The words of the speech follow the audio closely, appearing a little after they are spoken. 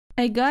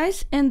Hey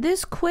guys, in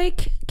this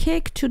quick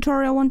Kick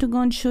tutorial I want to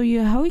go and show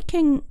you how you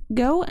can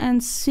go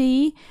and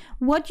see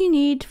what you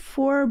need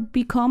for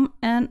become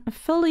an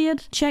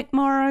affiliate,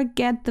 checkmark,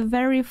 get the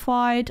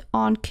verified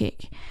on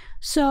Kick.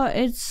 So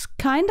it's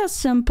kind of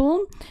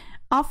simple.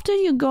 After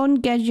you go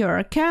and get your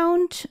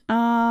account,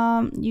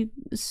 you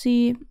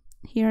see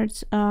here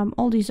it's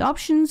all these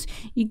options.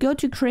 You go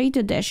to create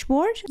a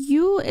dashboard.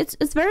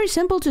 It's very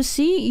simple to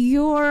see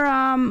your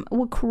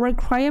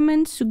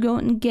requirements to go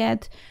and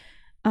get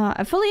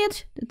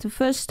affiliate. That's the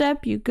first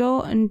step. You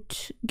go and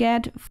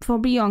get for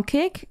be on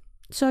Kick.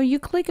 So you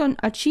click on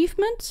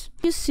achievements.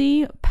 You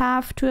see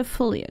path to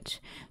affiliate.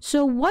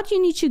 So what you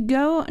need to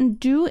go and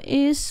do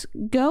is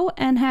go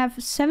and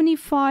have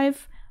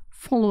 75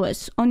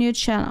 followers on your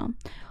channel.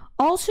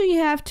 Also, you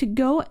have to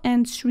go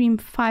and stream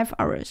 5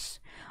 hours.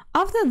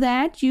 After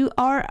that, you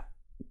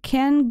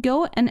can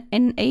go and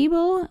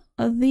enable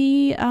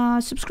the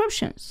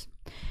subscriptions.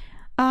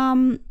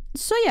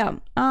 So yeah,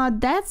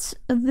 that's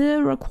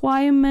the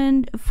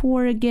requirement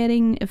for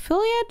getting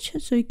affiliate.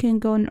 So you can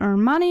go and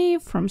earn money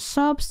from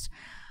subs.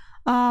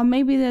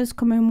 Maybe there's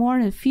coming more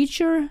in the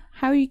future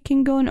how you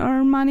can go and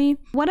earn money.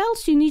 What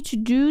else you need to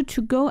do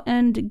to go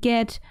and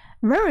get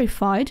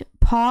verified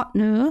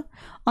partner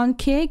on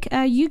Kick?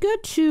 You go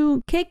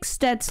to Kick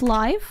Stats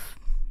Live.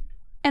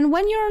 And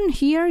when you're on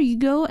here, you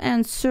go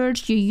and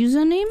search your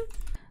username.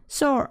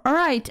 So,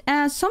 alright,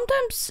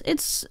 sometimes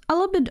it's a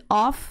little bit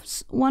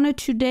off, 1 or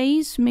 2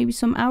 days, maybe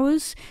some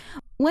hours.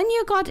 When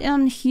you got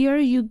on here,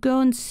 you go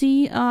and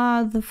see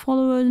the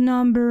follower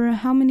number,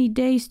 how many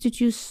days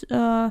did you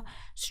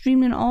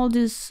stream and all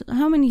this,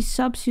 how many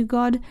subs you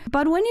got.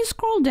 But when you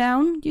scroll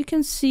down, you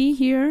can see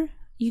here,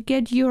 you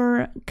get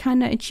your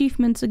kind of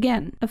achievements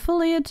again.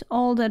 Affiliate,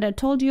 all that I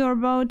told you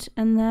about,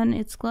 and then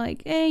it's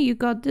like, hey, you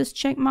got this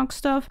checkmark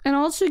stuff. And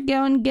also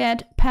go and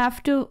get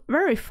path to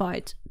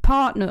verified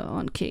partner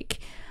on Kick.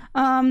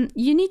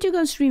 You need to go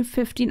and stream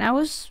 15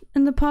 hours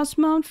in the past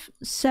month,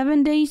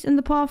 7 days in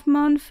the past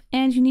month,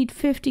 and you need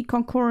 50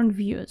 concurrent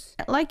views.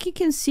 Like you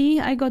can see,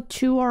 I got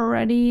 2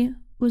 already.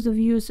 With the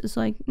views, it's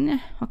like,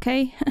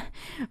 okay.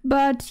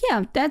 But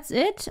yeah, that's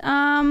it.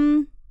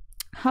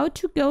 How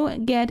to go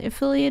get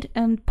affiliate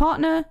and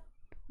partner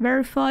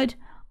verified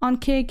on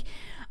Kick.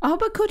 I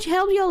hope I could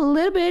help you a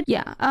little bit.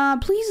 Yeah,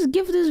 please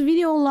give this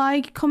video a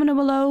like, comment down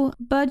below.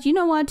 But you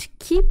know what?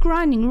 Keep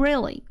grinding,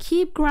 really.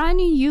 Keep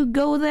grinding. You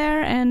go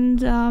there,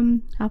 and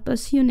I'll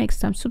see you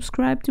next time.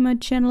 Subscribe to my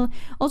channel.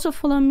 Also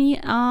follow me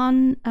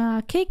on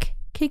Kick,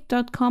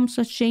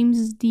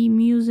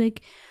 kick.com/JamesDMusic.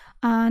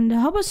 And I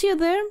hope I see you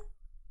there.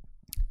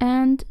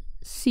 And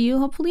see you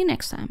hopefully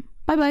next time.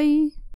 Bye bye.